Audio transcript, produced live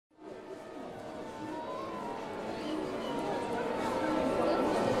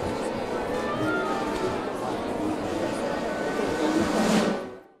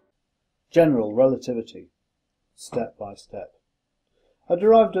General relativity, step by step. I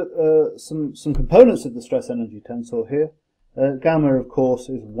derived some components of the stress energy tensor here. Gamma, of course,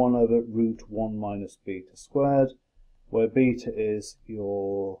 is 1 over root 1 minus beta squared, where beta is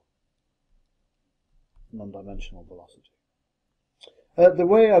your non-dimensional velocity. The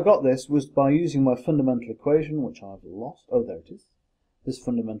way I got this was by using my fundamental equation, which I've lost. Oh, there it is. This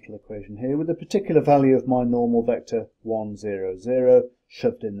fundamental equation here, with a particular value of my normal vector 1, 0, 0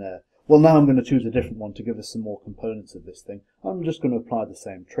 shoved in there. Well, now I'm going to choose a different one to give us some more components of this thing. I'm just going to apply the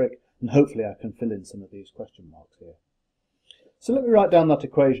same trick, and hopefully I can fill in some of these question marks here. So let me write down that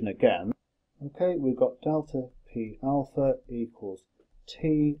equation again. Okay, we've got delta P alpha equals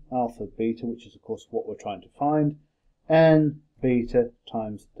T alpha beta, which is of course what we're trying to find, n beta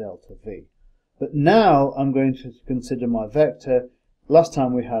times delta V. But now I'm going to consider my vector. Last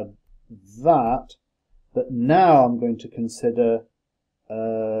time we had that, but now I'm going to consider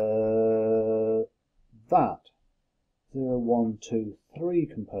that. 0, 1, 2, 3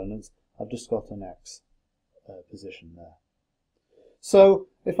 components. I've just got an x position there. So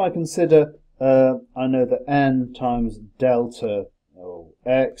if I consider, I know that n times delta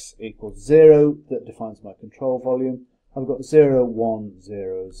x equals 0, that defines my control volume. I've got 0, 1,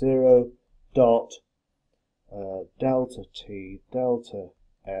 0, 0 dot delta t, delta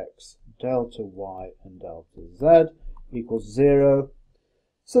x, delta y, and delta z equals 0.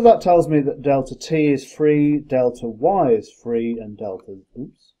 So that tells me that delta t is free, delta y is free, and delta,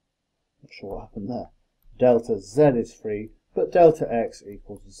 oops, not sure what happened there, delta z is free, but delta x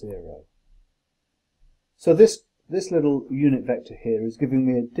equals 0. So this little unit vector here is giving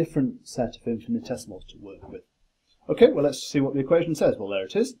me a different set of infinitesimals to work with. Okay, well, let's see what the equation says. Well, there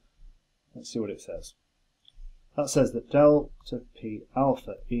it is. Let's see what it says. That says that delta P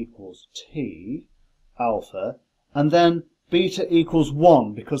alpha equals T alpha, and then beta equals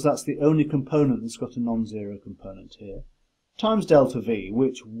 1, because that's the only component that's got a non-zero component here, times delta V,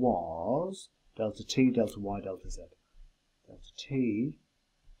 which was delta T, delta Y, delta Z. Delta T,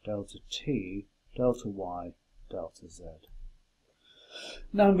 delta T, delta Y, delta Z.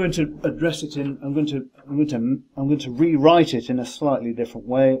 Now I'm going to address it in, I'm going to rewrite it in a slightly different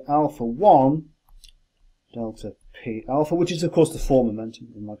way. Alpha 1 delta P alpha, which is of course the form momentum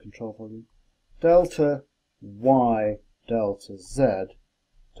in my control volume, delta Y delta Z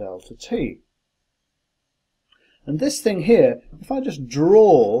delta T. And this thing here, if I just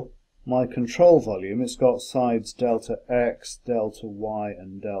draw my control volume, it's got sides delta X, delta Y,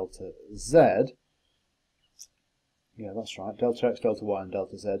 and delta Z. Yeah, that's right, delta X, delta Y, and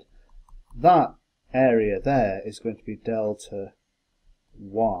delta Z. That area there is going to be delta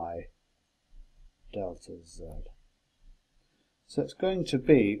Y, delta Z. So it's going to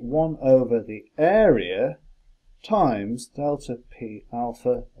be 1 over the area times delta P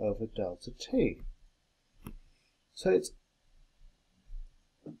alpha over delta T. So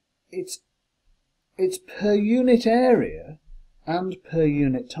it's per unit area and per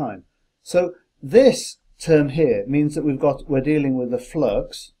unit time. So this term here means that we're dealing with a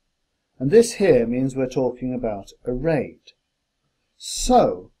flux, and this here means we're talking about a rate.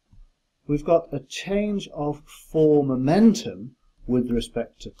 So we've got a change of form momentum with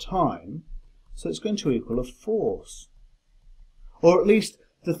respect to time, so it's going to equal a force. Or at least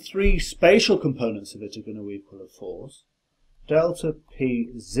the 3 spatial components of it are going to equal a force. Delta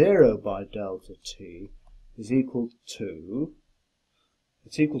P0 by delta T is equal to,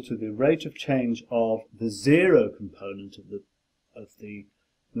 it's equal to the rate of change of the 0 component of the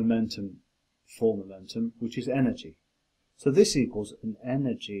momentum, form momentum, which is energy. So this equals an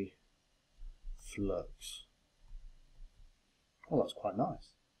energy flux. Oh, that's quite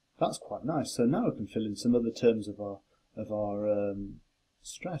nice. That's quite nice. So now I can fill in some other terms of our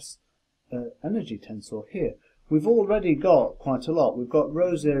stress energy tensor here. We've already got quite a lot. We've got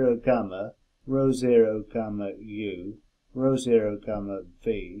rho 0 gamma, rho 0 gamma u, rho 0 gamma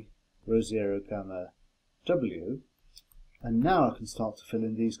v, rho 0 gamma w, and now I can start to fill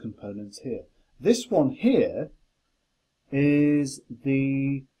in these components here. This one here is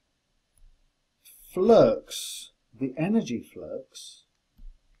the flux, the energy flux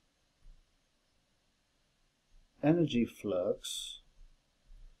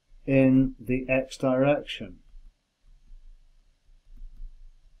in the x direction.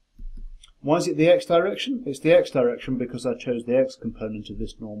 Why is it the x direction? It's the x direction because I chose the x component of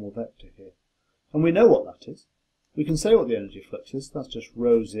this normal vector here. And we know what that is. We can say what the energy flux is. That's just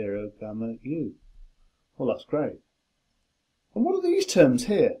rho 0 gamma u. Well, that's great. And what are these terms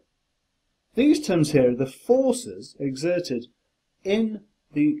here? These terms here are the forces exerted in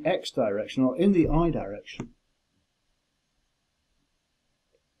the x direction or in the I direction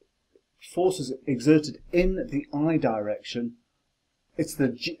forces exerted in the I direction. It's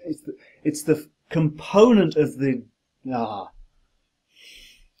the component of the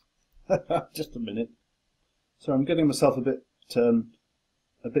just a minute. So I'm getting myself a bit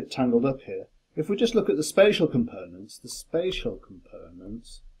tangled up here. If we just look at the spatial components, that's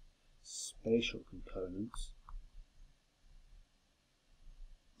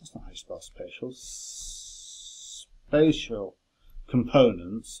not how you spell spatial. Spatial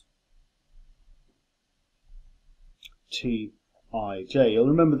components, T-I-J. You'll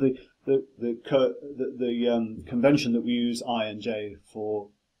remember the convention that we use I and J for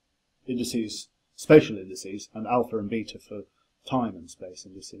indices, spatial indices, and alpha and beta for time and space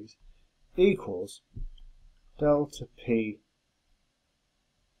indices, equals delta P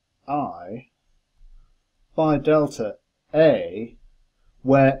I by delta A,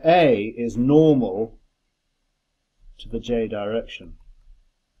 where A is normal to the J direction.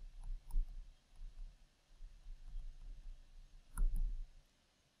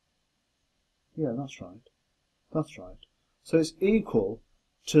 Yeah, that's right. That's right. So it's equal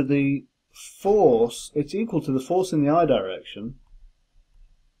to the force, in the I direction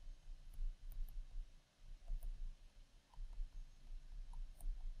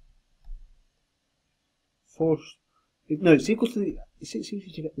it's equal to the, it's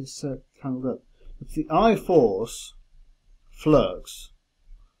easy to get this tangled up. It's the I force flux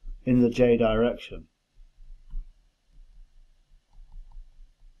in the J direction.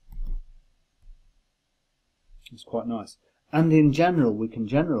 It's quite nice. And in general, we can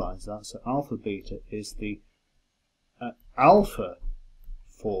generalize that. So alpha beta is the alpha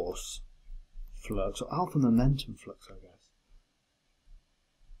force flux, or alpha momentum flux, I guess.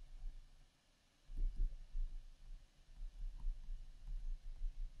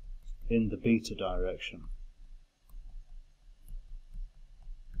 In the beta direction.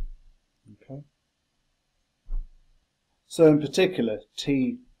 Okay. So in particular,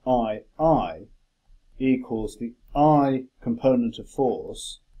 TII equals the I component of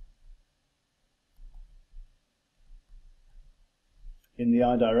force in the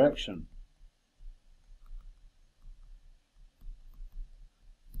I direction.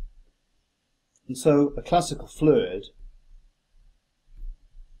 And so a classical fluid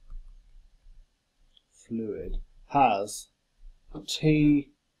has T11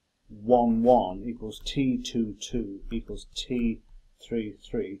 equals T22 equals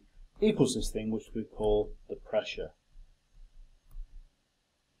T33 equals this thing which we call the pressure.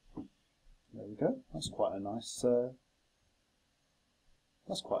 There we go. That's quite a nice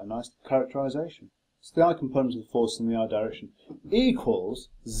characterization. So the I component of the force in the I direction equals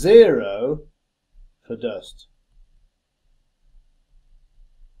 0 for dust.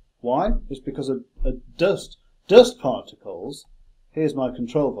 Why? It's because dust particles, here's my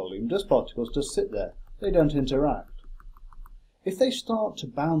control volume, dust particles just sit there. They don't interact. If they start to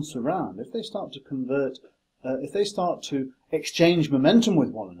bounce around, if they start to convert, if they start to exchange momentum with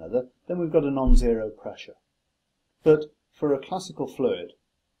one another, then we've got a non-zero pressure. But for a classical fluid,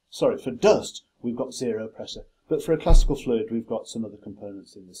 sorry, for dust, we've got zero pressure. But for a classical fluid, we've got some of the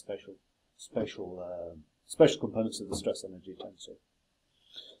components in the special components of the stress energy tensor.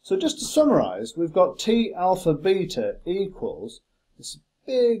 So just to summarize, we've got T alpha beta equals this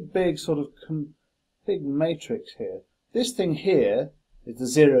big sort of big matrix here. This thing here is the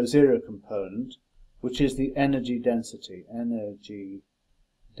 0, 0 component, which is the energy density.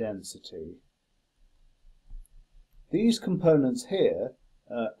 These components here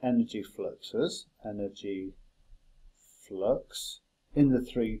are energy fluxes, flux in the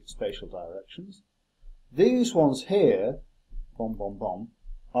three spatial directions. These ones here,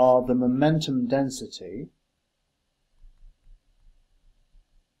 are the momentum density.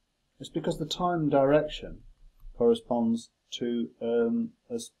 It's because the time direction corresponds to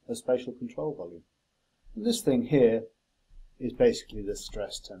a spatial control volume. And this thing here is basically the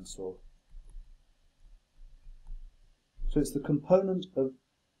stress tensor. So it's the component of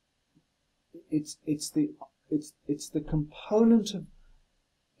it's the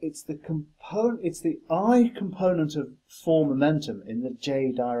I component of form momentum in the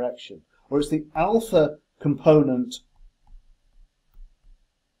J direction, or it's the alpha component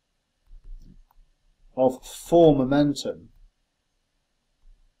of form momentum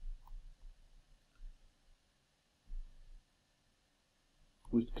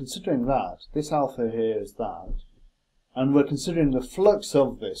we're considering that, this alpha here is that, and we're considering the flux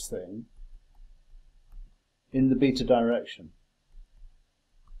of this thing in the beta direction.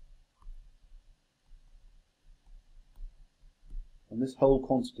 And this whole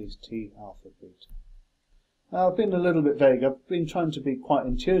quantity is T alpha beta. Now, I've been a little bit vague. I've been trying to be quite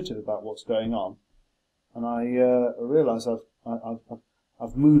intuitive about what's going on, and I realise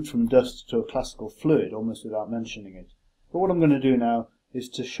I've moved from dust to a classical fluid almost without mentioning it. But what I'm going to do now is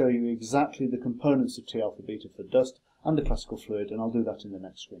to show you exactly the components of T alpha beta for dust and the classical fluid, and I'll do that in the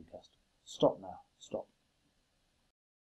next screencast. Stop now. Stop.